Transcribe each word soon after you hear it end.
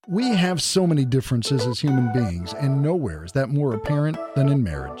We have so many differences as human beings, and nowhere is that more apparent than in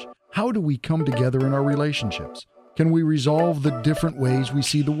marriage. How do we come together in our relationships? Can we resolve the different ways we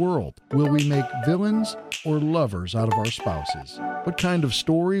see the world? Will we make villains or lovers out of our spouses? What kind of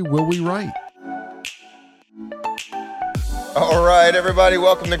story will we write? All right, everybody,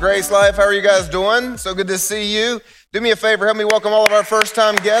 welcome to GraceLife. How are you guys doing? So good to see you. Do me a favor, help me welcome all of our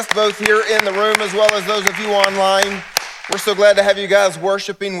first-time guests, both here in the room as well as those of you online. We're so glad to have you guys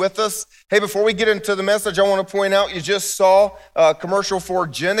worshiping with us. Hey, before we get into the message, I want to point out you just saw a commercial for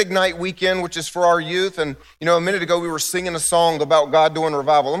Gen Ignite Weekend, which is for our youth. And, a minute ago we were singing a song about God doing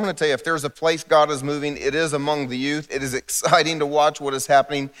revival. I'm going to tell you, if there's a place God is moving, it is among the youth. It is exciting to watch what is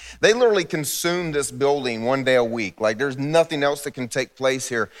happening. They literally consume this building one day a week. Like, there's nothing else that can take place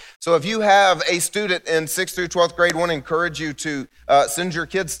here. So if you have a student in 6th through 12th grade, I want to encourage you to send your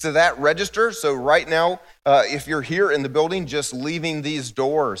kids to that register. So right now, if you're here in the building, just leaving these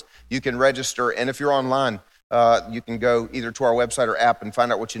doors, you can register. And if you're online, you can go either to our website or app and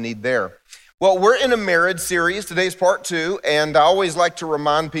find out what you need there. Well, we're in a marriage series. Today's part 2. And I always like to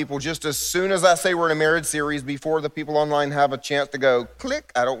remind people, just as soon as I say we're in a marriage series, before the people online have a chance to go,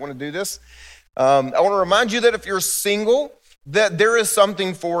 click, I don't want to do this. I want to remind you that if you're single, that there is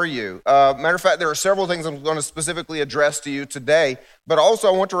something for you. Matter of fact, there are several things I'm going to specifically address to you today, but also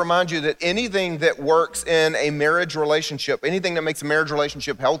I want to remind you that anything that works in a marriage relationship, anything that makes a marriage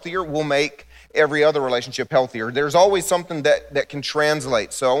relationship healthier will make every other relationship healthier. There's always something that can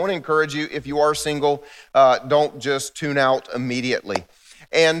translate. So I want to encourage you, if you are single, don't just tune out immediately.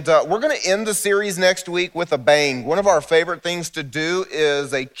 And we're going to end the series next week with a bang. One of our favorite things to do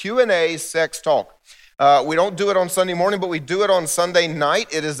is a Q&A sex talk. We don't do it on Sunday morning, but we do it on Sunday night.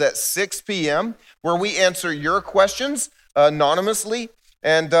 It is at 6 p.m. where we answer your questions anonymously.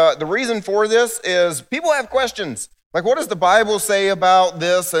 And the reason for this is people have questions. Like, what does the Bible say about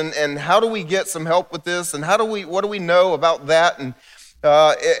this? And how do we get some help with this? And what do we know about that?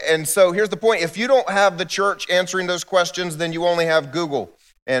 And so here's the point. If you don't have the church answering those questions, then you only have Google.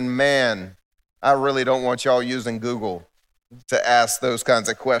 And man, I really don't want y'all using Google to ask those kinds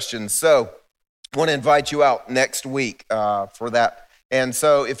of questions. So I want to invite you out next week for that. And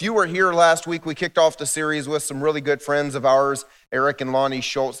so if you were here last week, we kicked off the series with some really good friends of ours, Eric and Lonnie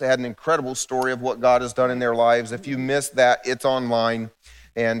Schultz. They had an incredible story of what God has done in their lives. If you missed that, it's online.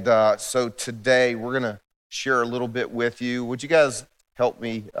 And so today we're going to share a little bit with you. Would you guys help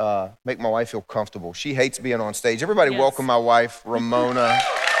me make my wife feel comfortable? She hates being on stage. Everybody welcome my wife, Ramona.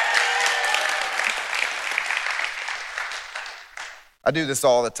 I do this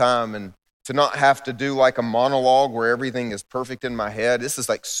all the time, and to not have to do like a monologue where everything is perfect in my head. This is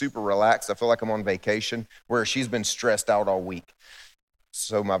like super relaxed. I feel like I'm on vacation, where she's been stressed out all week.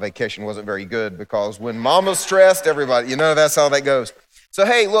 So my vacation wasn't very good, because when mama's stressed, everybody, that's how that goes. So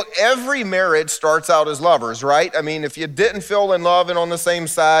hey, look, every marriage starts out as lovers, right? I mean, if you didn't feel in love and on the same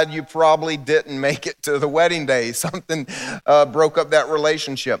side, you probably didn't make it to the wedding day. Something broke up that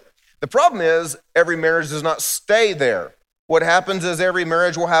relationship. The problem is every marriage does not stay there. What happens is every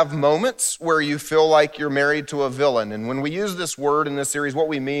marriage will have moments where you feel like you're married to a villain. And when we use this word in this series, what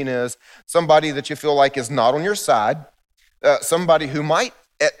we mean is somebody that you feel like is not on your side, somebody who might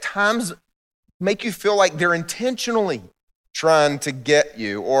at times make you feel like they're intentionally trying to get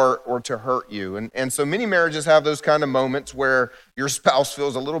you or to hurt you. And so many marriages have those kind of moments where your spouse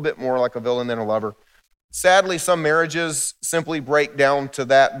feels a little bit more like a villain than a lover. Sadly, some marriages simply break down to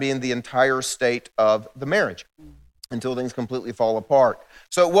that being the entire state of the marriage, until things completely fall apart.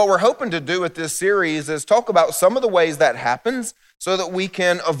 So what we're hoping to do with this series is talk about some of the ways that happens so that we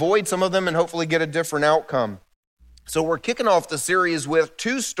can avoid some of them and hopefully get a different outcome. So we're kicking off the series with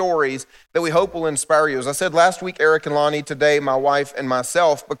 2 stories that we hope will inspire you. As I said last week, Eric and Lonnie, today my wife and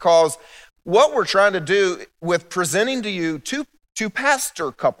myself, because what we're trying to do with presenting to you two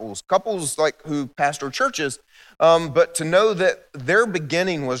pastor couples like who pastor churches, but to know that their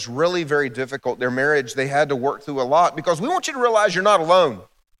beginning was really very difficult. Their marriage, they had to work through a lot, because we want you to realize you're not alone. Right.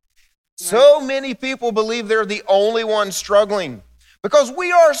 So many people believe they're the only one struggling, because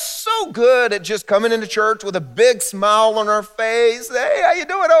we are so good at just coming into church with a big smile on our face. Hey, how you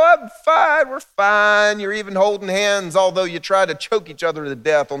doing? Oh, I'm fine. We're fine. You're even holding hands, although you try to choke each other to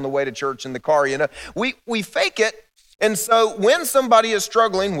death on the way to church in the car. We fake it. And so when somebody is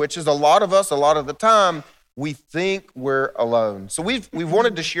struggling, which is a lot of us a lot of the time, we think we're alone. So we've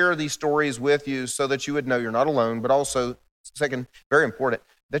wanted to share these stories with you so that you would know you're not alone, but also, second, very important,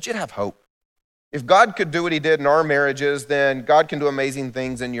 that you'd have hope. If God could do what he did in our marriages, then God can do amazing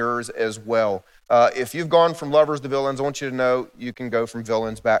things in yours as well. If you've gone from lovers to villains, I want you to know you can go from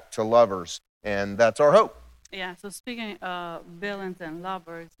villains back to lovers, and that's our hope. Yeah, so speaking of villains and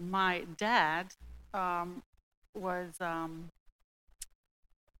lovers, my dad was, what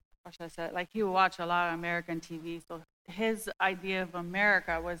should I say, like he would watch a lot of American TV. So his idea of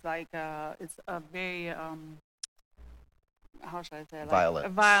America was like, it's a very, how should I say, like a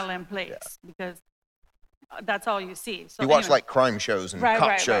Violent. violent place Yeah. because that's all you see. So You watch anyway, like crime shows and right, cop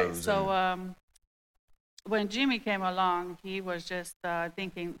right, right. shows. So And when Jimmy came along, he was just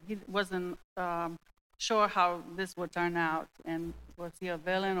thinking, he wasn't sure how this would turn out, and was he a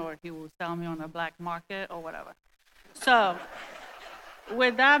villain or he would sell me on the black market or whatever. So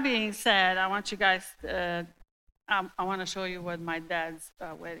with that being said, I want you guys, I want to show you what my dad's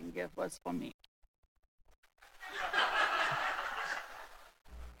wedding gift was for me.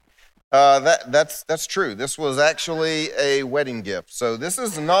 that's true. This was actually a wedding gift. So this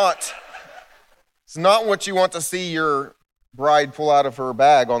is not, it's not what you want to see your bride pull out of her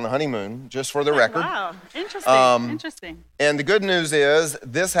bag on the honeymoon, just for the record. Wow, interesting, interesting. And the good news is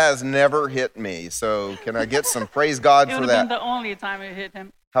this has never hit me. So can I get some praise God It for would have been that? the only time it hit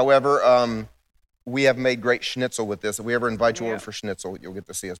him. However, we have made great schnitzel with this. If we ever invite you over Yep. for schnitzel, you'll get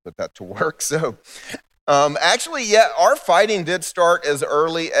to see us put that to work. So actually, yeah, our fighting did start as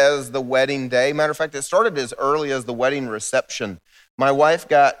early as the wedding day. Matter of fact, it started as early as the wedding reception. My wife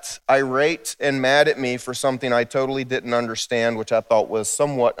got irate and mad at me for something I totally didn't understand, which I thought was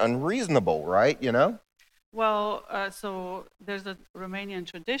somewhat unreasonable, right? You know? Well, so there's a Romanian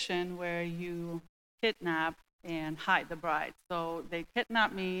tradition where you kidnap and hide the bride. So they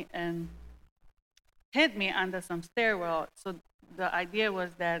kidnapped me and hid me under some stairwell. So the idea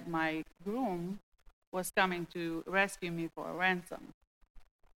was that my groom was coming to rescue me for a ransom.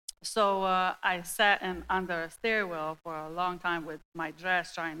 So I sat under a stairwell for a long time with my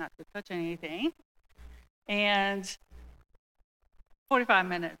dress, trying not to touch anything. And 45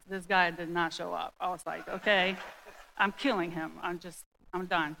 minutes, this guy did not show up. I was like, okay, I'm killing him. I'm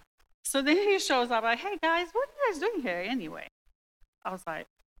done. So then he shows up, like, hey guys, what are you guys doing here anyway? I was like,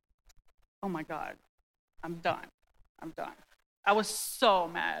 oh my God, I'm done. I was so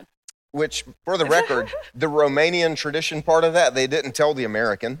mad. Which, for the record, the Romanian tradition part of that, they didn't tell the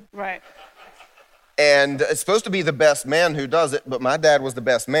American. Right. And it's supposed to be the best man who does it, but my dad was the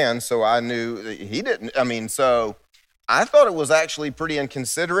best man, so I knew he didn't. I mean, so I thought it was actually pretty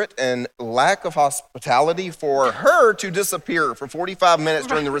inconsiderate and lack of hospitality for her to disappear for 45 minutes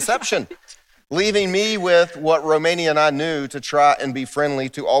during the reception, leaving me with what Romanian I knew to try and be friendly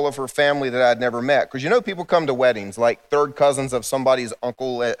to all of her family that I'd never met. Because you know, people come to weddings like third cousins of somebody's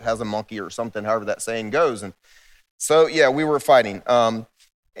uncle that has a monkey or something, however that saying goes. And so, yeah, we were fighting.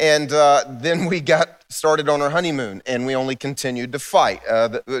 And then we got started on our honeymoon, and we only continued to fight.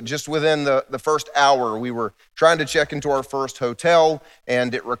 Just within the first hour, we were trying to check into our first hotel,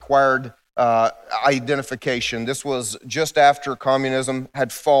 and it required identification. This was just after communism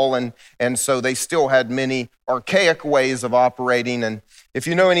had fallen, and so they still had many archaic ways of operating. And if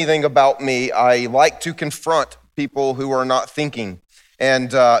you know anything about me, I like to confront people who are not thinking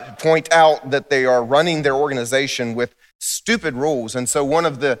and point out that they are running their organization with stupid rules. And so one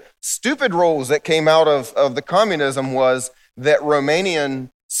of the stupid rules that came out of the communism was that Romanian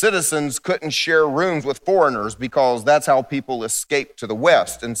citizens couldn't share rooms with foreigners because that's how people escaped to the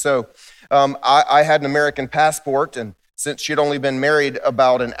West. And so I had an American passport, and since she'd only been married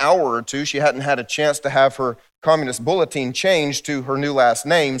about an hour or two, she hadn't had a chance to have her communist bulletin changed to her new last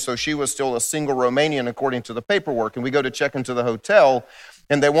name, so she was still a single Romanian according to the paperwork. And we go to check into the hotel,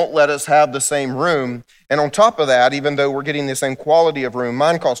 and they won't let us have the same room. And on top of that, even though we're getting the same quality of room,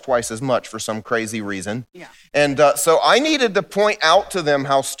 mine costs twice as much for some crazy reason. Yeah. And so I needed to point out to them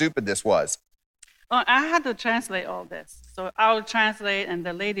how stupid this was. Well, I had to translate all this. So I would translate, and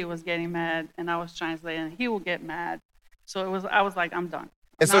the lady was getting mad, and I was translating, and he would get mad. So I was like, I'm done.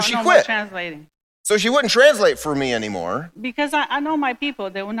 And so she no quit. more translating. So she wouldn't translate for me anymore. Because I know my people,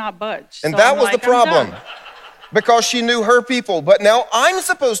 they will not budge. And So that I'm was like, the I'm problem. done. Because she knew her people, but now I'm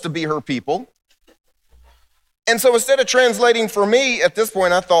supposed to be her people. And so instead of translating for me, at this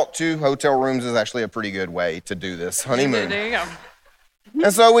point, I thought 2 hotel rooms is actually a pretty good way to do this honeymoon. There you go.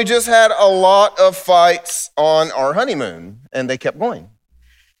 And so we just had a lot of fights on our honeymoon, and they kept going.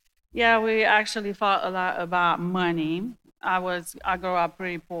 Yeah, we actually fought a lot about money. I grew up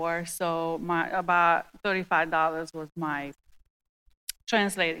pretty poor, so about $35 was my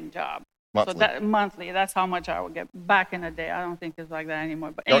translating job. Monthly. So that monthly, that's how much I would get back in the day. I don't think it's like that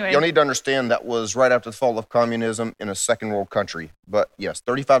anymore. But anyway, Y'all need to understand that was right after the fall of communism in a second world country. But yes,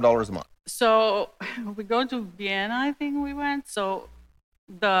 $35 a month. so we go to Vienna, I think we went. So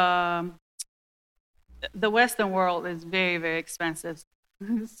the Western world is very, very expensive.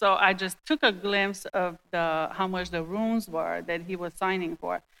 So I just took a glimpse of how much the rooms were that he was signing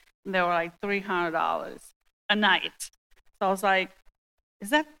for. And they were like $300 a night. So I was like, is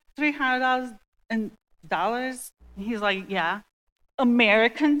that $300 in dollars? And he's like, yeah.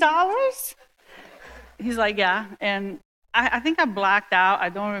 American dollars? He's like, yeah. And I think I blacked out. I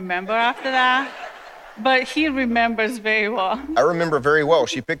don't remember after that. But he remembers very well. I remember very well.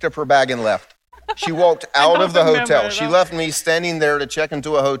 She picked up her bag and left. She walked out of the hotel. She left me standing there to check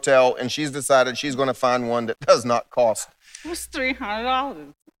into a hotel, and she's decided she's going to find one that does not cost. It was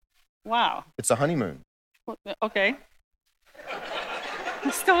 $300. Wow. It's a honeymoon. Okay.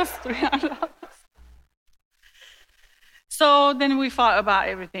 It still was $300. So then we fought about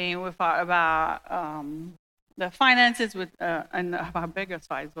everything. We fought about the finances, and our biggest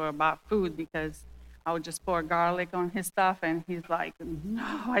fights were about food, because I would just pour garlic on his stuff, and he's like,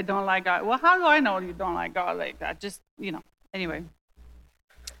 no, I don't like garlic. Well, how do I know you don't like garlic? I just, anyway.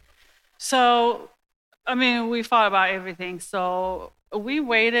 So, we fought about everything. So we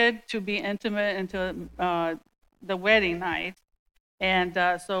waited to be intimate until the wedding night. And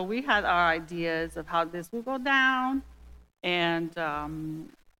so we had our ideas of how this would go down. And, and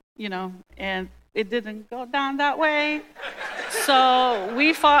it didn't go down that way. So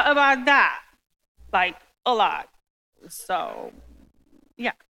we fought about that, like a lot. So,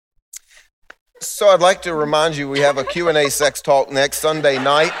 yeah. So I'd like to remind you, we have a Q&A sex talk next Sunday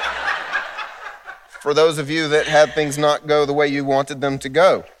night for those of you that had things not go the way you wanted them to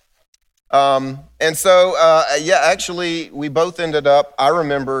go. Actually, we both ended up, I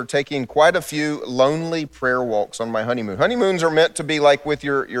remember taking quite a few lonely prayer walks on my honeymoon. Honeymoons are meant to be like with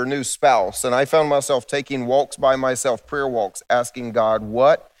your new spouse, and I found myself taking walks by myself, prayer walks, asking God,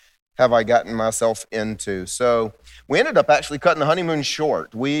 what have I gotten myself into? So we ended up actually cutting the honeymoon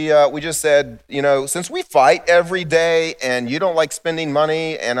short. We just said, since we fight every day and you don't like spending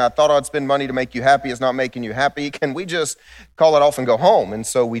money, and I thought I'd spend money to make you happy, it's not making you happy, can we just call it off and go home? And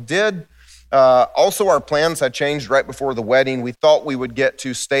so we did. Also, our plans had changed right before the wedding. We thought we would get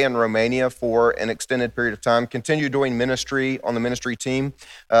to stay in Romania for an extended period of time, continue doing ministry on the ministry team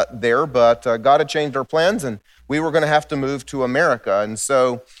there, but God had changed our plans, and we were going to have to move to America. And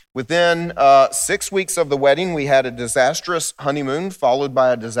so within 6 weeks of the wedding, we had a disastrous honeymoon followed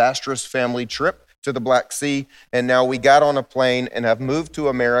by a disastrous family trip to the Black Sea, and now we got on a plane and have moved to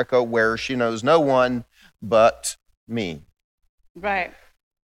America, where she knows no one but me. Right.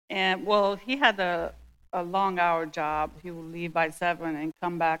 And well, he had a long hour job. He would leave by 7 and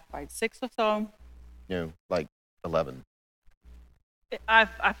come back by 6 or so. Like 11.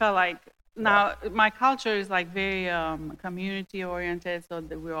 I felt like, now my culture is like very community oriented, so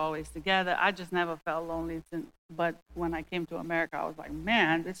that we're always together. I just never felt lonely but when I came to America, I was like,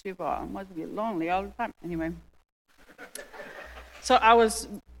 man, these people must be lonely all the time. Anyway. So I was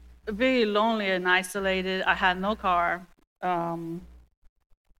very lonely and isolated. I had no car.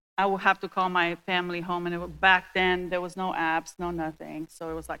 I would have to call my family home, and back then there was no apps, no nothing. So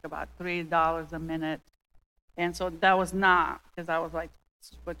it was like about $3 a minute. And so that was not, because I was like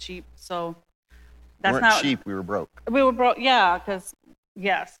super cheap. So that's we weren't cheap, we were broke. We were broke, yeah, because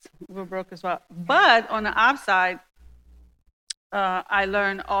yes, we were broke as well. But on the upside, I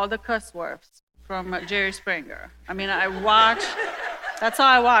learned all the cuss words from Jerry Springer. I watched, that's how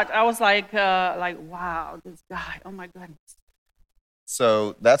I watched. I was like, wow, this guy, oh my goodness.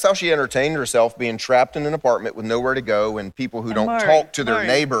 So that's how she entertained herself, being trapped in an apartment with nowhere to go and people who don't talk to their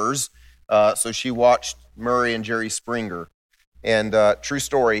neighbors. So she watched Murray and Jerry Springer. And true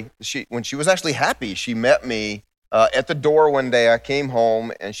story, when she was actually happy, she met me at the door one day. I came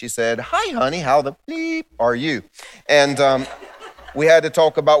home and she said, "Hi, honey, how the bleep are you?" And we had to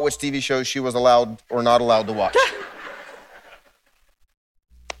talk about which TV shows she was allowed or not allowed to watch.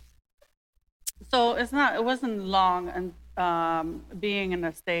 So it wasn't long, and being in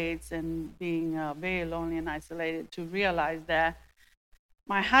the States and being very lonely and isolated, to realize that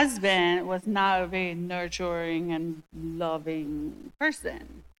my husband was not a very nurturing and loving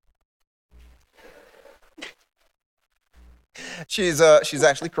person. She's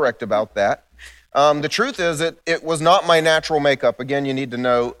actually correct about that. The truth is it was not my natural makeup. Again, you need to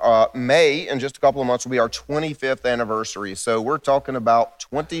know, May, in just a couple of months, will be our 25th anniversary. So we're talking about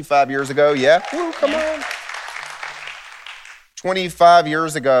 25 years ago. Yeah? Woo, come on. 25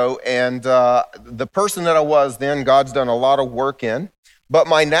 years ago, and the person that I was then, God's done a lot of work in. But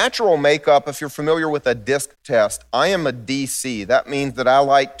my natural makeup, if you're familiar with a DISC test, I am a DC. That means that I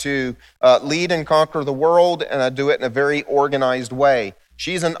like to lead and conquer the world, and I do it in a very organized way.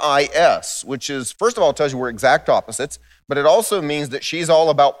 She's an IS, which is, first of all, tells you we're exact opposites, but it also means that she's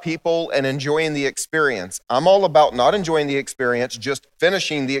all about people and enjoying the experience. I'm all about not enjoying the experience, just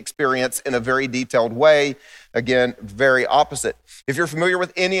finishing the experience in a very detailed way. Again, very opposite. If you're familiar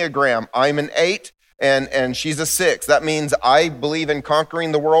with Enneagram, I'm an 8 and she's a 6. That means I believe in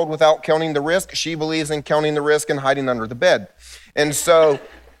conquering the world without counting the risk. She believes in counting the risk and hiding under the bed. And so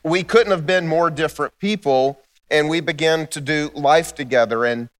we couldn't have been more different people, and we began to do life together.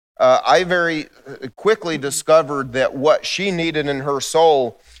 And I very quickly discovered that what she needed in her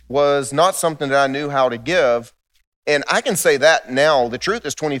soul was not something that I knew how to give. And I can say that now. The truth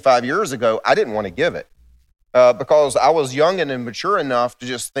is 25 years ago, I didn't want to give it because I was young and immature enough to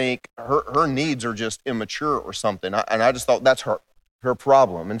just think her needs are just immature or something. And I just thought that's her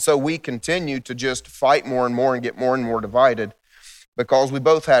problem. And so we continued to just fight more and more and get more and more divided because we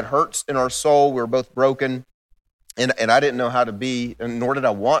both had hurts in our soul. We were both broken. And I didn't know how to be, and nor did I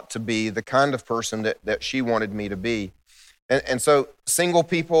want to be, the kind of person that she wanted me to be. And so single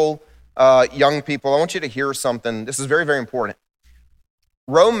people, young people, I want you to hear something. This is very, very important.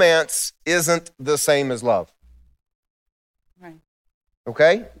 Romance isn't the same as love. Right.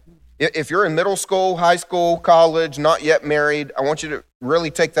 Okay? If you're in middle school, high school, college, not yet married, I want you to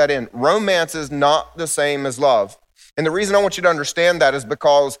really take that in. Romance is not the same as love. And the reason I want you to understand that is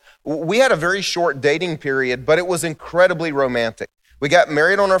because we had a very short dating period, but it was incredibly romantic. We got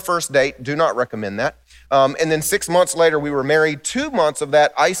married on our first date. Do not recommend that. And then 6 months later, we were married. 2 months of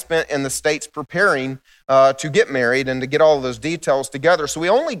that I spent in the States preparing to get married and to get all of those details together. So we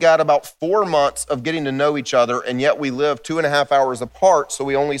only got about 4 months of getting to know each other, and yet we lived 2.5 hours apart, so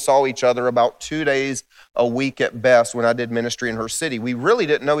we only saw each other about 2 days a week at best when I did ministry in her city. We really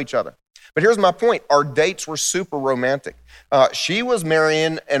didn't know each other. But here's my point. Our dates were super romantic. She was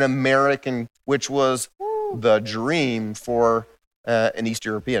marrying an American, which was the dream for an East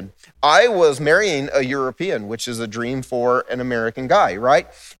European. I was marrying a European, which is a dream for an American guy, right?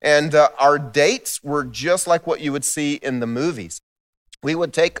 And our dates were just like what you would see in the movies. We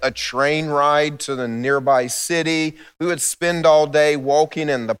would take a train ride to the nearby city. We would spend all day walking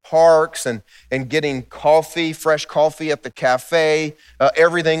in the parks and getting coffee, fresh coffee at the cafe.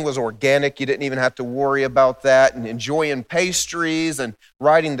 Everything was organic. You didn't even have to worry about that. And enjoying pastries and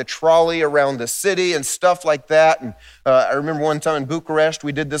riding the trolley around the city and stuff like that. And I remember one time in Bucharest,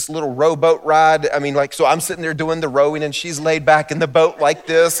 we did this little rowboat ride. I mean, so I'm sitting there doing the rowing and she's laid back in the boat like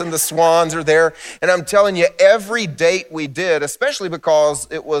this and the swans are there. And I'm telling you, every date we did, especially because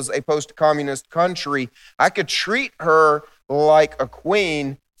it was a post-communist country, I could treat her like a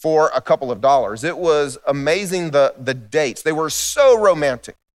queen for a couple of dollars. It was amazing, the dates. They were so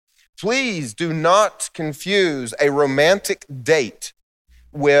romantic. Please do not confuse a romantic date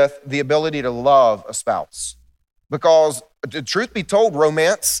with the ability to love a spouse. Because, the truth be told,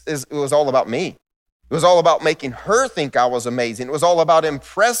 romance it was all about me. It was all about making her think I was amazing. It was all about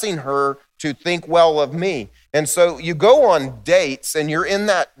impressing her to think well of me. And so you go on dates and you're in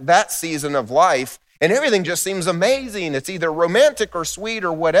that season of life and everything just seems amazing. It's either romantic or sweet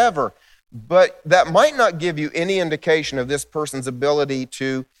or whatever, but that might not give you any indication of this person's ability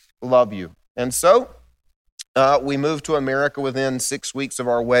to love you. And so we moved to America within 6 weeks of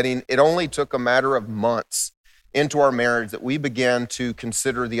our wedding. It only took a matter of months into our marriage that we began to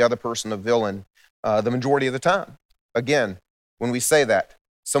consider the other person a villain the majority of the time. Again, when we say that,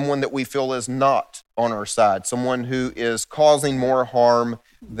 someone that we feel is not on our side, someone who is causing more harm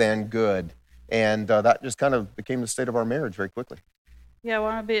than good. And that just kind of became the state of our marriage very quickly. Yeah,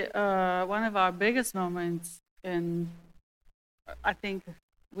 one of our biggest moments, and I think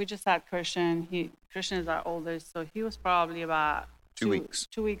we just had Christian. Christian is our oldest, so he was probably about 2 weeks.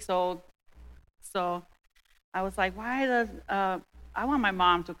 2 weeks old. So I was like, I want my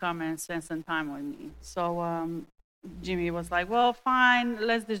mom to come and spend some time with me. So Jimmy was like, well, fine,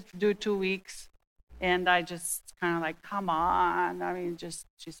 let's just do 2 weeks. And I just kind of like, come on. I mean,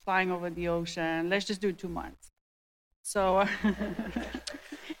 she's flying over the ocean. Let's just do 2 months. So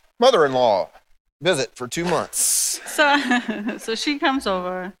Mother-in-law visit for 2 months. So she comes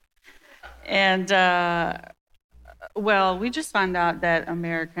over, and well, we just found out that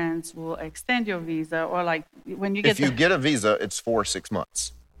Americans will extend your visa, or like when you get if you get a visa, it's for 6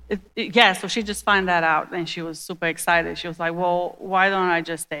 months. Yeah, so she just found that out, and she was super excited. She was like, well, why don't I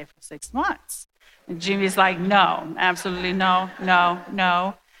just stay for 6 months? And Jimmy's like, no, absolutely no.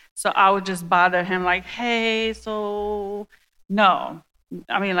 So I would just bother him like, hey, so no.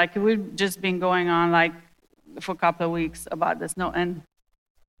 I mean, like, we've just been going on like for a couple of weeks about this. No, and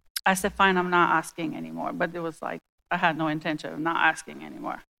I said, fine, I'm not asking anymore. But it was like, I had no intention of not asking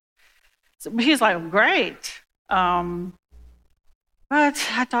anymore. So he's like, great. But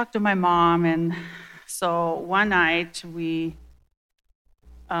I talked to my mom, and so one night so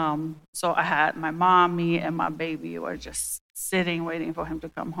I had my mom, me, and my baby were just sitting, waiting for him to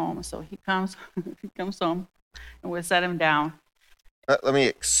come home. So he comes, he comes home, and we set him down. Let me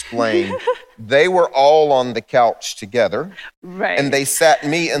explain. They were all on the couch together, Right. and they sat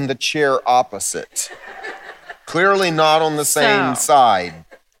me in the chair opposite. Clearly not on the same side.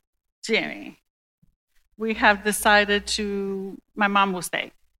 Jimmy, we have decided my mom will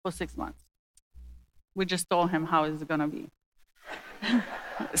stay for 6 months. We just told him how it's going to be.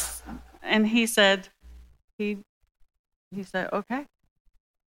 And he said, he said, okay.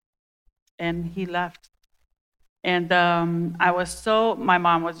 And he left. And my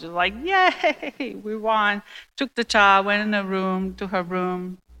mom was just like, yay, we won. Took the child, went to her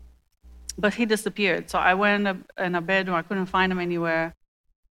room, but he disappeared. So I went in a bedroom, I couldn't find him anywhere.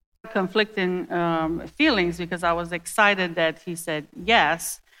 Conflicting feelings because I was excited that he said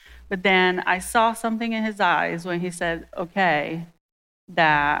yes, but then I saw something in his eyes when he said, okay,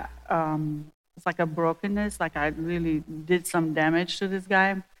 that it's like a brokenness, like I really did some damage to this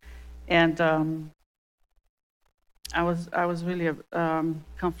guy. And I was really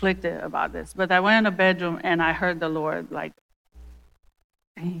conflicted about this. But I went in the bedroom and I heard the Lord,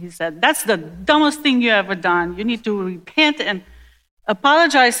 he said, that's the dumbest thing you ever done. You need to repent and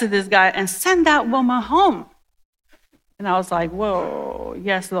apologize to this guy and send that woman home. And I was like, whoa,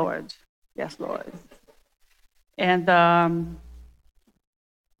 yes, Lord. Yes, Lord. And that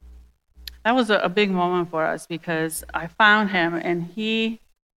was a big moment for us because I found him and he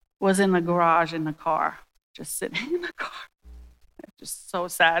was in the garage in the car, just sitting in the car. Just so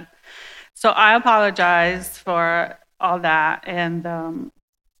sad. So I apologized for all that, and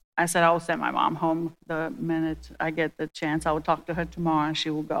I said I will send my mom home the minute I get the chance. I will talk to her tomorrow and she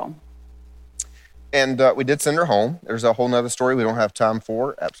will go. And we did send her home. There's a whole nother story we don't have time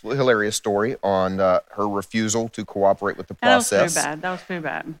for. Absolutely hilarious story on her refusal to cooperate with the process. That was pretty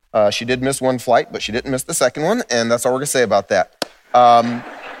bad. She did miss one flight, but she didn't miss the second one, and that's all we're going to say about that.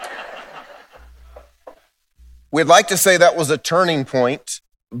 We'd like to say that was a turning point,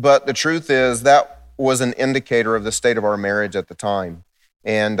 but the truth is that was an indicator of the state of our marriage at the time.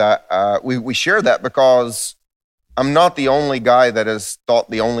 And we share that because I'm not the only guy that has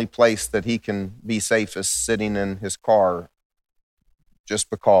thought the only place that he can be safe is sitting in his car, just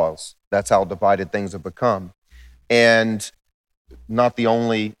because that's how divided things have become. And not the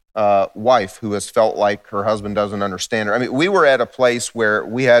only wife who has felt like her husband doesn't understand her. I mean, we were at a place where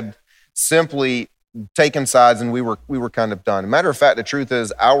we had simply taken sides and we were kind of done. Matter of fact, the truth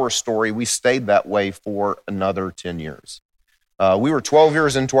is our story, we stayed that way for another 10 years. We were 12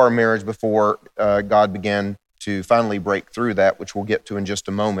 years into our marriage before God began to finally break through that, which we'll get to in just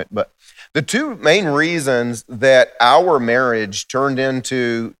a moment. But the two main reasons that our marriage turned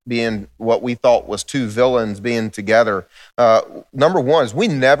into being what we thought was two villains being together, number one is we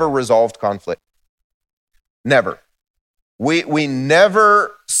never resolved conflict. Never. We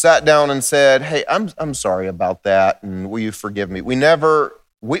never sat down and said, hey, I'm sorry about that, and will you forgive me? We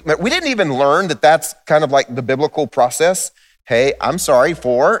didn't even learn that that's kind of like the biblical process. Hey, I'm sorry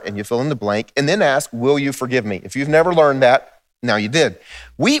for, and you fill in the blank, and then ask, will you forgive me? If you've never learned that, now you did.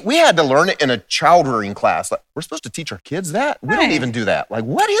 We had to learn it in a child rearing class. Like, we're supposed to teach our kids that? We don't even do that. Like,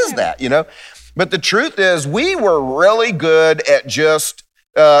 what is that, you know? But the truth is, we were really good at just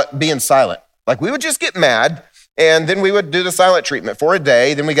being silent. Like, we would just get mad, and then we would do the silent treatment for a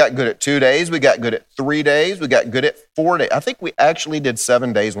day. Then we got good at 2 days. We got good at 3 days. We got good at 4 days. I think we actually did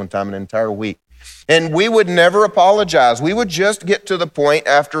 7 days one time, an entire week. And we would never apologize. We would just get to the point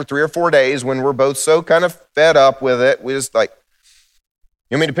after 3 or 4 days when we're both so kind of fed up with it. We just like,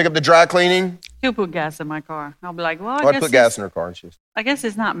 you want me to pick up the dry cleaning? He'll put gas in my car. I'll be like, well, I'd put gas in her car. And I guess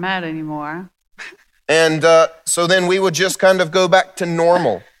it's not mad anymore. And so then we would just kind of go back to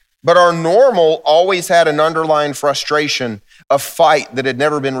normal. But our normal always had an underlying frustration, a fight that had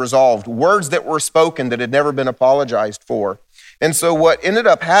never been resolved, words that were spoken that had never been apologized for. And so what ended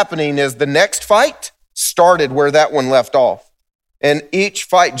up happening is the next fight started where that one left off. And each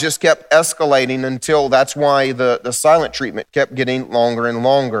fight just kept escalating until that's why the silent treatment kept getting longer and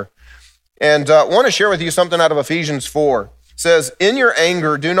longer. And I want to share with you something out of Ephesians 4. It says, in your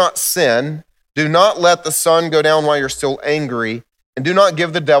anger, do not sin. Do not let the sun go down while you're still angry. And do not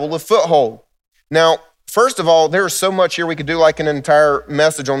give the devil a foothold. Now, first of all, there's so much here we could do like an entire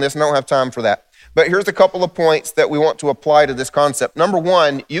message on this, and I don't have time for that. But here's a couple of points that we want to apply to this concept. Number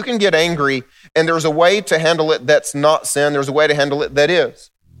one, you can get angry, and there's a way to handle it that's not sin. There's a way to handle it that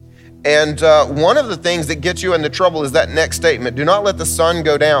is. And one of the things that gets you into trouble is that next statement, do not let the sun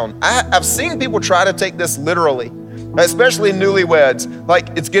go down. I've seen people try to take this literally. especially newlyweds.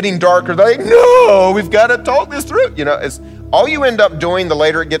 Like, it's getting darker. They're like, no, we've got to talk this through. It's all you end up doing the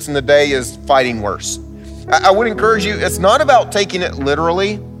later it gets in the day is fighting worse. I would encourage you, it's not about taking it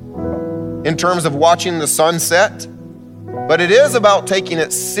literally in terms of watching the sunset, but it is about taking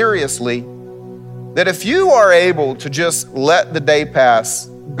it seriously, that if you are able to just let the day pass,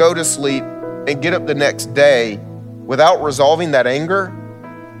 go to sleep, and get up the next day without resolving that anger,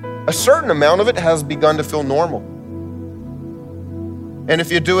 a certain amount of it has begun to feel normal. And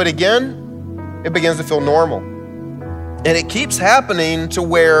if you do it again, it begins to feel normal. And it keeps happening to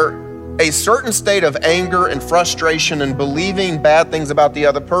where a certain state of anger and frustration and believing bad things about the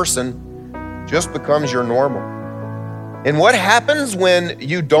other person just becomes your normal. And what happens when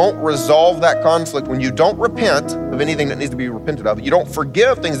you don't resolve that conflict, when you don't repent of anything that needs to be repented of, you don't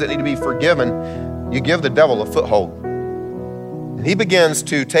forgive things that need to be forgiven, you give the devil a foothold. And he begins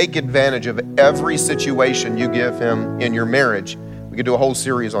to take advantage of every situation you give him in your marriage. We could do a whole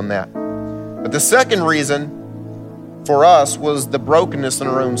series on that. But the second reason for us was the brokenness in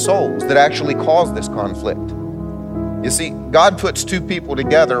our own souls that actually caused this conflict. You see, God puts two people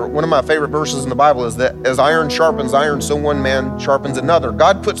together. One of my favorite verses in the Bible is that as iron sharpens iron, so one man sharpens another.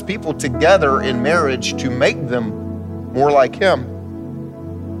 God puts people together in marriage to make them more like him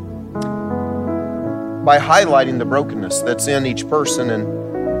by highlighting the brokenness that's in each person.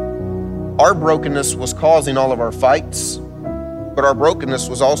 And our brokenness was causing all of our fights, but our brokenness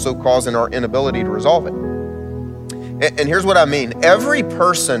was also causing our inability to resolve it. And here's what I mean. Every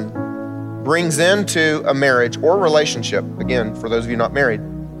person brings into a marriage or relationship, again, for those of you not married,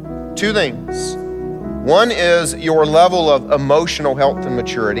 two things. One is your level of emotional health and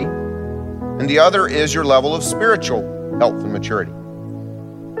maturity, and the other is your level of spiritual health and maturity.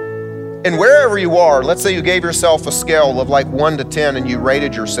 And wherever you are, let's say you gave yourself a scale of like 1 to 10 and you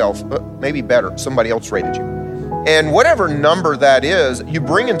rated yourself, maybe better, somebody else rated you. And whatever number that is, you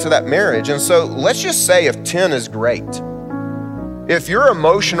bring into that marriage. And so let's just say if 10 is great, if your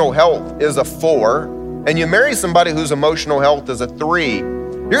emotional health is a 4 and you marry somebody whose emotional health is a 3,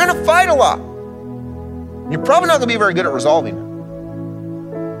 you're gonna fight a lot. You're probably not gonna be very good at resolving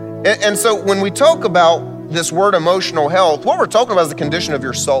it. And so when we talk about this word emotional health, what we're talking about is the condition of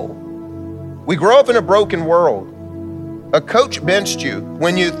your soul. We grow up in a broken world. A coach benched you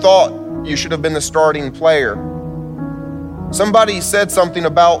when you thought you should have been the starting player. Somebody said something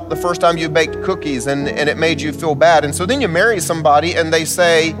about the first time you baked cookies and it made you feel bad. And so then you marry somebody and they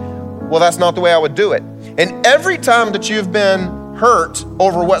say, well, that's not the way I would do it. And every time that you've been hurt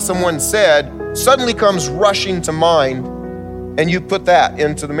over what someone said, suddenly comes rushing to mind, and you put that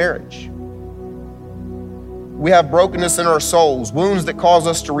into the marriage. We have brokenness in our souls, wounds that cause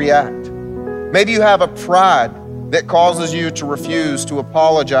us to react. Maybe you have a pride that causes you to refuse to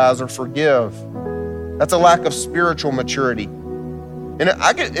apologize or forgive. That's a lack of spiritual maturity. And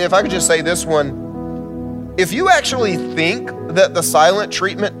if I could just say this one, if you actually think that the silent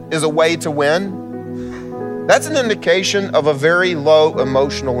treatment is a way to win, that's an indication of a very low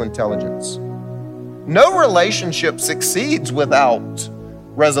emotional intelligence. No relationship succeeds without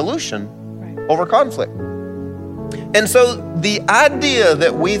resolution over conflict. And so the idea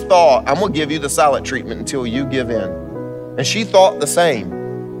that we thought, I'm gonna give you the silent treatment until you give in, and she thought the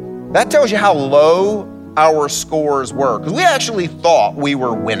same, that tells you how low our scores were, because we actually thought we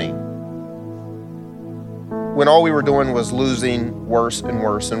were winning when all we were doing was losing worse and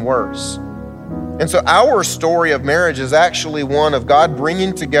worse and worse. And so our story of marriage is actually one of God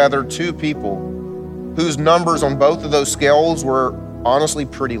bringing together two people whose numbers on both of those scales were honestly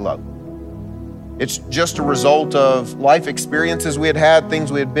pretty low. It's just a result of life experiences we had had,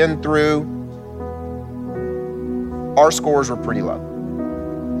 things we had been through. Our scores were pretty low.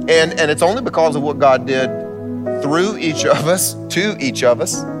 And it's only because of what God did through each of us, to each of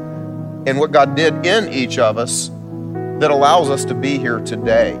us, and what God did in each of us that allows us to be here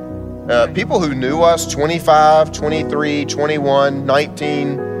today. People who knew us 25, 23, 21,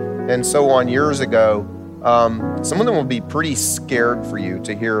 19, and so on years ago, some of them will be pretty scared for you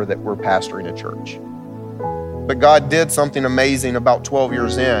to hear that we're pastoring a church. But God did something amazing about 12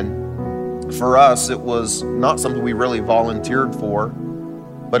 years in. For us, it was not something we really volunteered for,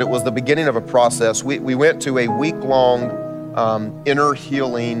 but it was the beginning of a process. We went to a week-long inner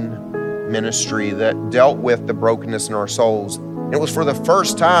healing ministry that dealt with the brokenness in our souls. And it was for the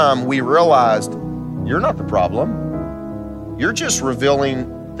first time we realized, you're not the problem. You're just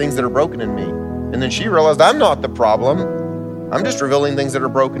revealing things that are broken in me. And then she realized, I'm not the problem. I'm just revealing things that are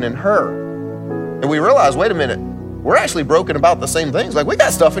broken in her. And we realized, wait a minute, we're actually broken about the same things. Like, we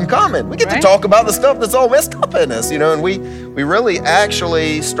got stuff in common. We get to talk about the stuff that's all messed up in us, and we really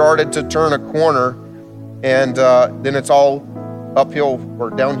actually started to turn a corner and then it's all uphill or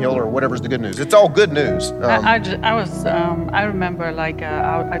downhill or whatever's the good news. It's all good news. I remember like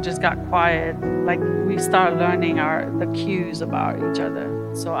I just got quiet. Like we started learning the cues about each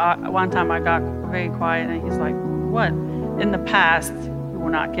other. So one time I got very quiet, and he's like, "What?" In the past, he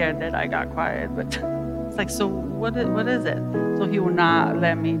would not care that I got quiet, but it's like, so what is it? So he would not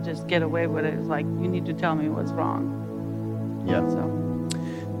let me just get away with it. It's like, you need to tell me what's wrong. Yeah.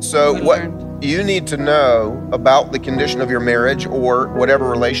 So what you need to know about the condition of your marriage or whatever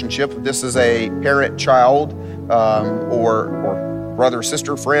relationship, if this is a parent-child or brother,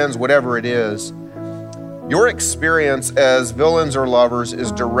 sister, friends, whatever it is, your experience as villains or lovers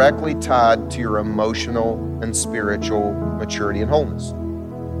is directly tied to your emotional and spiritual maturity and wholeness.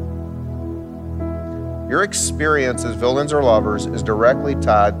 Your experience as villains or lovers is directly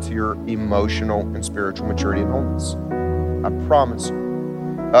tied to your emotional and spiritual maturity and wholeness. I promise you.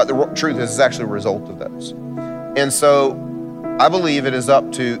 The truth is, it's actually a result of those. And so I believe it is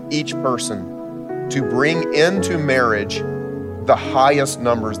up to each person to bring into marriage the highest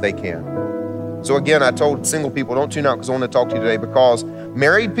numbers they can. So again, I told single people, don't tune out because I want to talk to you today, because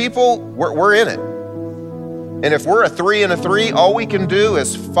married people, we're in it. And if we're a 3 and a 3, all we can do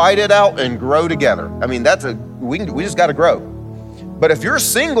is fight it out and grow together. I mean, we just got to grow. But if you're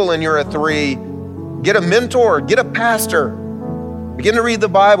single and you're a 3, get a mentor, get a pastor, begin to read the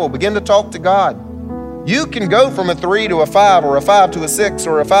Bible, begin to talk to God. You can go from a 3 to a 5 or a 5 to a 6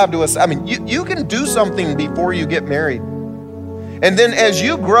 or a 5 to a 7. I mean, you can do something before you get married. And then as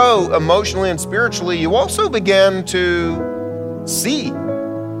you grow emotionally and spiritually, you also begin to see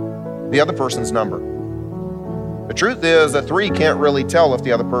the other person's number. The truth is, a 3 can't really tell if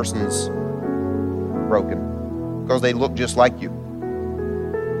the other person's broken because they look just like you.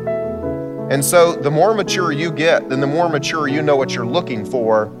 And so the more mature you get, then the more mature you know what you're looking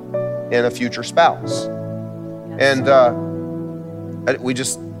for in a future spouse. And we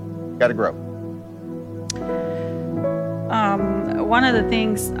just got to grow. One of the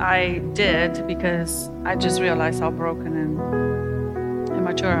things I did, because I just realized how broken and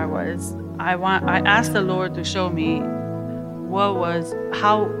immature I was, I asked the Lord to show me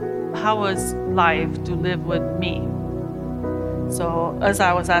how was life to live with me. So as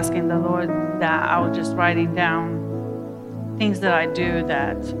I was asking the Lord that, I was just writing down things that I do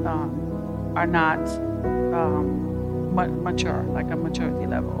that are not mature, like a maturity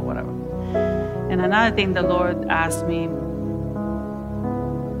level or whatever. And another thing the Lord asked me,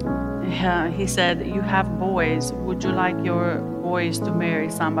 he said, you have boys. Would you like your boys to marry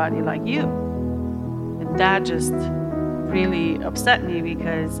somebody like you? And that just really upset me,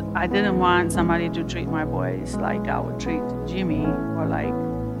 because I didn't want somebody to treat my boys like I would treat Jimmy, or like,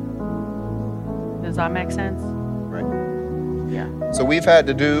 does that make sense? Right. Yeah. So we've had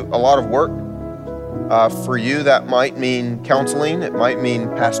to do a lot of work. For you, that might mean counseling. It might mean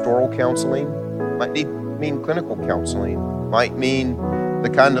pastoral counseling. It might mean clinical counseling. It might mean the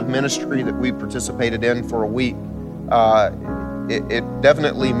kind of ministry that we participated in for a week. It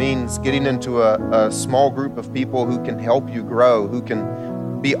definitely means getting into a small group of people who can help you grow, who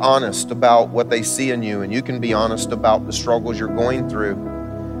can be honest about what they see in you, and you can be honest about the struggles you're going through.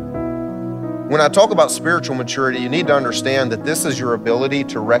 When I talk about spiritual maturity, you need to understand that this is your ability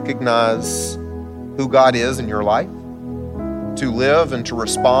to recognize who God is in your life, to live and to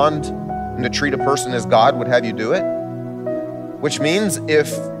respond and to treat a person as God would have you do it. Which means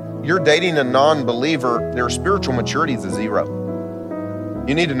if you're dating a non-believer, their spiritual maturity is a 0.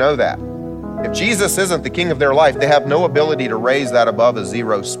 You need to know that. If Jesus isn't the king of their life, they have no ability to raise that above a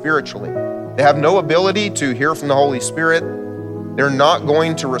 0 spiritually. They have no ability to hear from the Holy Spirit. They're not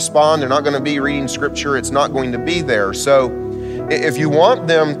going to respond. They're not going to be reading scripture. It's not going to be there. So if you want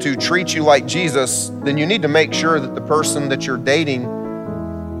them to treat you like Jesus, then you need to make sure that the person that you're dating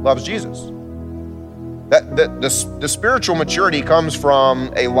loves Jesus. The spiritual maturity comes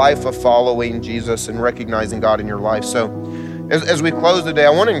from a life of following Jesus and recognizing God in your life. So as we close today, I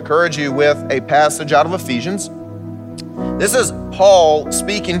want to encourage you with a passage out of Ephesians. This is Paul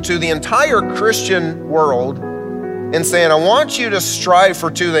speaking to the entire Christian world and saying, I want you to strive for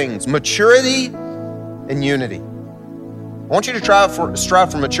 2 things, maturity and unity. I want you to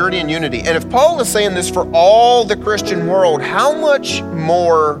strive for maturity and unity. And if Paul is saying this for all the Christian world, how much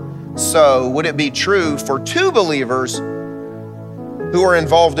more so would it be true for 2 believers who are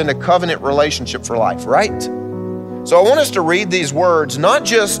involved in a covenant relationship for life, right? So I want us to read these words, not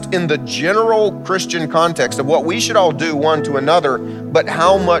just in the general Christian context of what we should all do one to another, but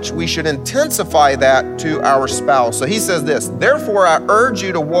how much we should intensify that to our spouse. So he says this, therefore I urge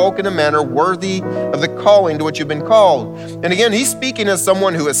you to walk in a manner worthy of the calling to which you've been called. And again, he's speaking as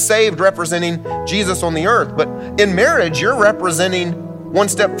someone who is saved, representing Jesus on the earth. But in marriage, you're representing one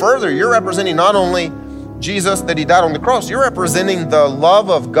step further. You're representing not only Jesus, that he died on the cross, you're representing the love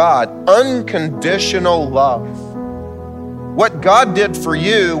of God, unconditional love. What God did for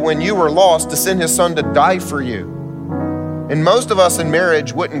you when you were lost to send his son to die for you. And most of us in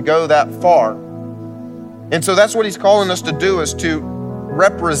marriage wouldn't go that far. And so that's what he's calling us to do, is to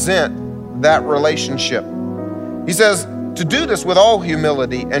represent that relationship. He says to do this with all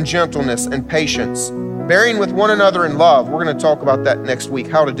humility and gentleness and patience, bearing with one another in love. We're going to talk about that next week,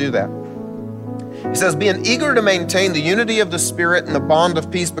 how to do that. He says, being eager to maintain the unity of the Spirit and the bond of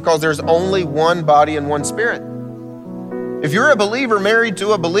peace, because there's only one body and one Spirit. If you're a believer married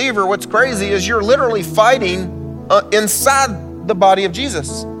to a believer, what's crazy is you're literally fighting inside the body of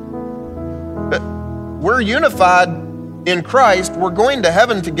Jesus. But we're unified in Christ. We're going to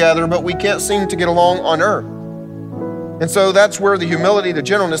heaven together, but we can't seem to get along on earth. And so that's where the humility, the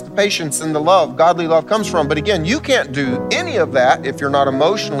gentleness, the patience, and the love, godly love, comes from. But again, you can't do any of that if you're not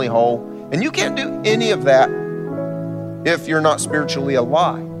emotionally whole, and you can't do any of that if you're not spiritually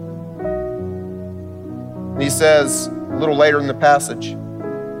alive. And he says a little later in the passage,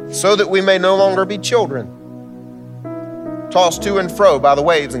 so that we may no longer be children, tossed to and fro by the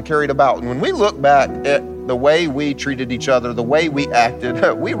waves and carried about. And when we look back at the way we treated each other, the way we acted,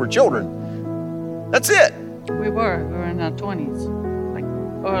 we were children. That's it. We were in our 20s, like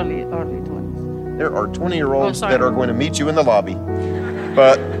early 20s. There are 20-year-olds that are going to meet you in the lobby.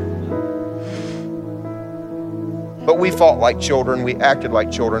 But we fought like children, we acted like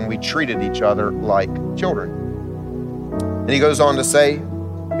children, we treated each other like children. And he goes on to say,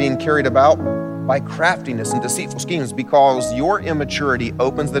 being carried about by craftiness and deceitful schemes, because your immaturity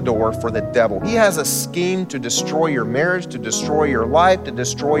opens the door for the devil. He has a scheme to destroy your marriage, to destroy your life, to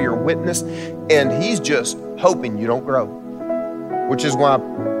destroy your witness, and he's just hoping you don't grow. Which is why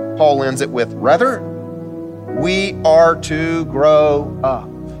Paul ends it with, rather, we are to grow up.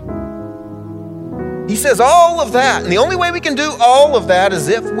 He says all of that, and the only way we can do all of that is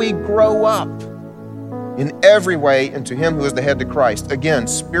if we grow up in every way into him who is the head, to Christ. Again,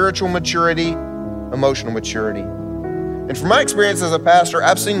 spiritual maturity, emotional maturity. And from my experience as a pastor,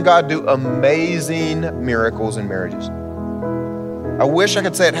 I've seen God do amazing miracles in marriages. I wish I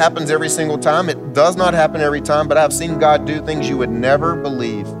could say it happens every single time. It does not happen every time, but I've seen God do things you would never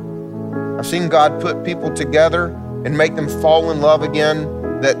believe. I've seen God put people together and make them fall in love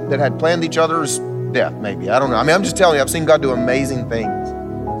again that had planned each other's death, maybe. I don't know. I mean, I'm just telling you, I've seen God do amazing things.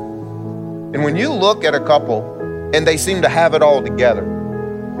 And when you look at a couple and they seem to have it all together,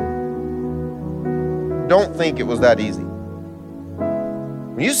 don't think it was that easy.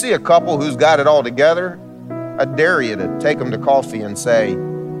 When you see a couple who's got it all together, I dare you to take them to coffee and say,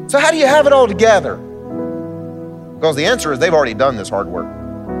 so how do you have it all together? Because the answer is they've already done this hard work.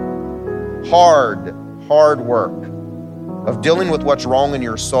 Hard work of dealing with what's wrong in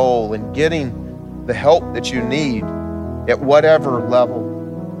your soul and getting the help that you need at whatever level.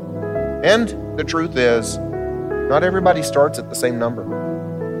 And the truth is, not everybody starts at the same number.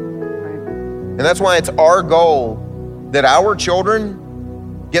 And that's why it's our goal that our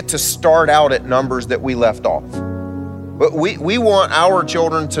children get to start out at numbers that we left off. But we want our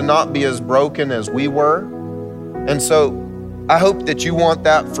children to not be as broken as we were. And so I hope that you want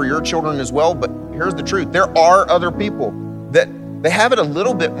that for your children as well. But here's the truth. There are other people that they have it a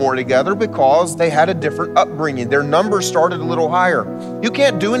little bit more together because they had a different upbringing. Their numbers started a little higher. You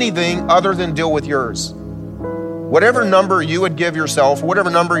can't do anything other than deal with yours. Whatever number you would give yourself,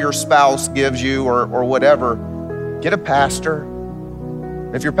 whatever number your spouse gives you or whatever, get a pastor.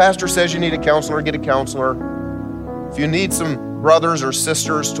 If your pastor says you need a counselor, get a counselor. If you need some brothers or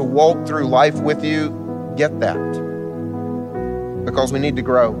sisters to walk through life with you, get that. Because we need to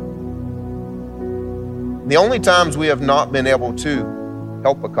grow. The only times we have not been able to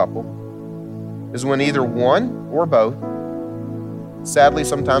help a couple is when either one or both, sadly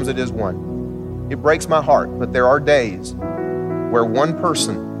sometimes it is one. It breaks my heart, but there are days where one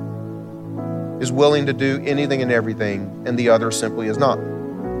person is willing to do anything and everything and the other simply is not.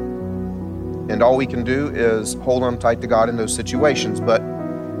 And all we can do is hold on tight to God in those situations. But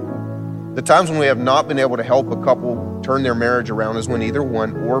the times when we have not been able to help a couple turn their marriage around is when either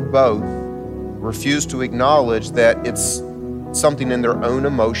one or both refuse to acknowledge that it's something in their own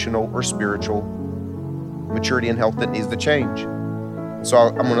emotional or spiritual maturity and health that needs to change. So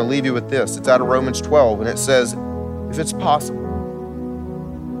I'm going to leave you with this. It's out of Romans 12, and it says, if it's possible,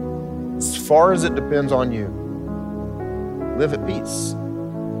 as far as it depends on you, live at peace.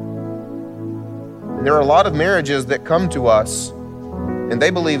 And there are a lot of marriages that come to us, and they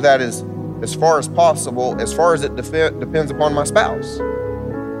believe that is as far as possible, as far as it depends upon my spouse.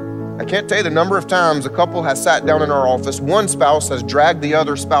 I can't tell you the number of times a couple has sat down in our office, one spouse has dragged the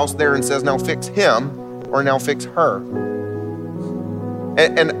other spouse there and says, now fix him or now fix her.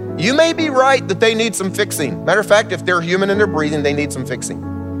 And you may be right that they need some fixing. Matter of fact, if they're human and they're breathing, they need some fixing.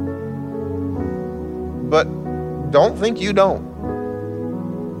 But don't think you don't.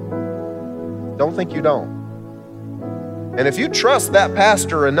 Don't think you don't. And if you trust that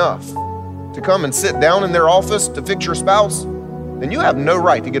pastor enough to come and sit down in their office to fix your spouse, then you have no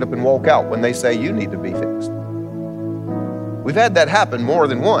right to get up and walk out when they say you need to be fixed. We've had that happen more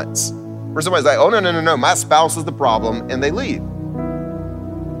than once, where somebody's like, oh, no, my spouse is the problem, and they leave.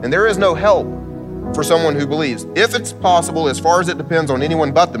 And there is no help for someone who believes, if it's possible, as far as it depends on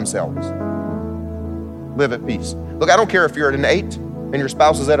anyone but themselves, live at peace. Look, I don't care if you're at an 8 and your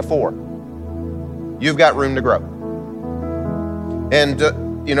spouse is at a 4. You've got room to grow. And,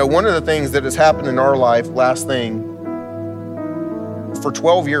 one of the things that has happened in our life, last thing, for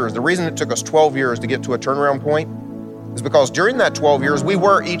 12 years, the reason it took us 12 years to get to a turnaround point is because during that 12 years, we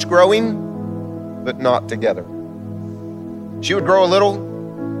were each growing, but not together. She would grow a little,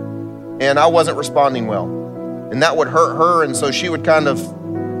 and I wasn't responding well. And that would hurt her, and so she would kind of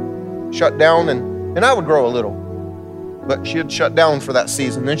shut down, and I would grow a little. But she would shut down for that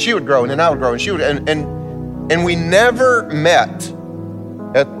season. Then she would grow, and then I would grow, and she would, and we never met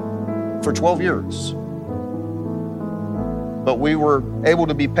for 12 years. But we were able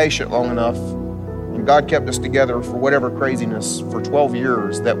to be patient long enough, and God kept us together for whatever craziness for 12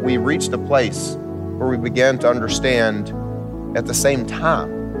 years that we reached a place where we began to understand at the same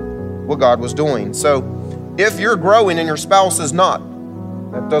time what God was doing. So if you're growing and your spouse is not,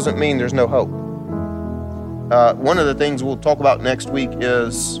 that doesn't mean there's no hope. One of the things we'll talk about next week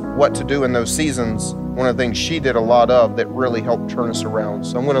is what to do in those seasons. One of the things she did a lot of that really helped turn us around.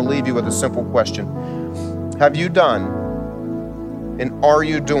 So I'm going to leave you with a simple question. Have you done and are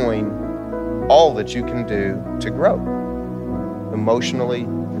you doing all that you can do to grow emotionally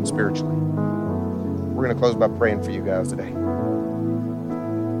and spiritually? We're going to close by praying for you guys today.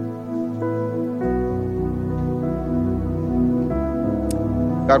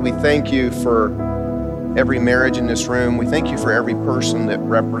 God, we thank you for every marriage in this room. We thank you for every person that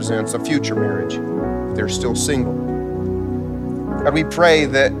represents a future marriage, if they're still single. God, we pray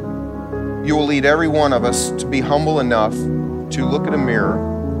that you will lead every one of us to be humble enough to look at a mirror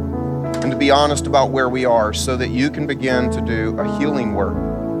and to be honest about where we are so that you can begin to do a healing work.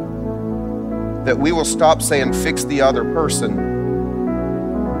 That we will stop saying, fix the other person.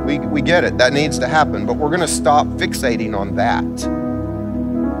 We get it, that needs to happen, but we're going to stop fixating on that.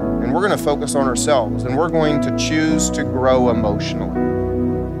 And we're going to focus on ourselves, and we're going to choose to grow emotionally.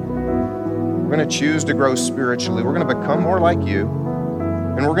 We're going to choose to grow spiritually. We're going to become more like you,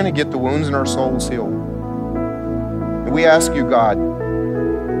 and we're going to get the wounds in our souls healed. And we ask you, God,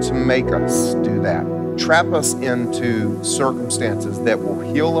 to make us do that. Trap us into circumstances that will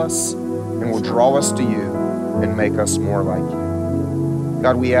heal us and will draw us to you and make us more like you.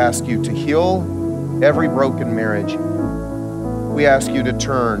 God, we ask you to heal every broken marriage. We ask you to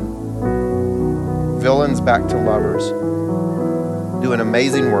turn villains back to lovers. Do an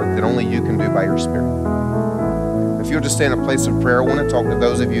amazing work that only you can do by your Spirit. If you'll just stay in a place of prayer, I want to talk to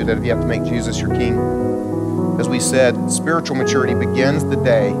those of you that have yet to make Jesus your King. As we said, spiritual maturity begins the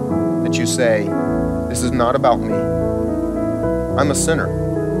day that you say, this is not about me. I'm a sinner,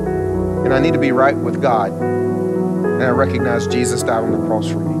 and I need to be right with God. And I recognize Jesus died on the cross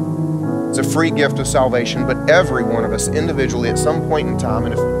for me. It's a free gift of salvation, but every one of us individually at some point in time,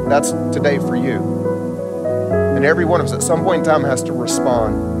 and if that's today for you, and every one of us at some point in time has to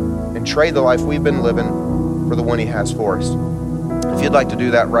respond and trade the life we've been living for the one he has for us. If you'd like to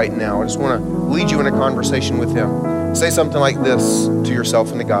do that right now, I just want to lead you in a conversation with him. Say something like this to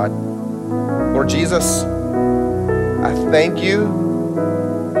yourself and to God. Lord Jesus, I thank you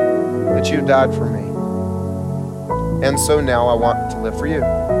that you died for me. And so now I want to live for you.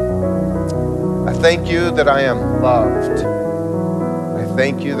 I thank you that I am loved. I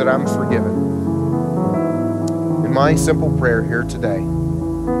thank you that I'm forgiven. And my simple prayer here today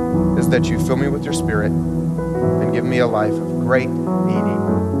is that you fill me with your Spirit and give me a life of great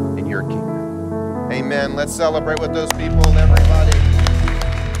meaning in your kingdom. Amen. Let's celebrate with those people, everybody.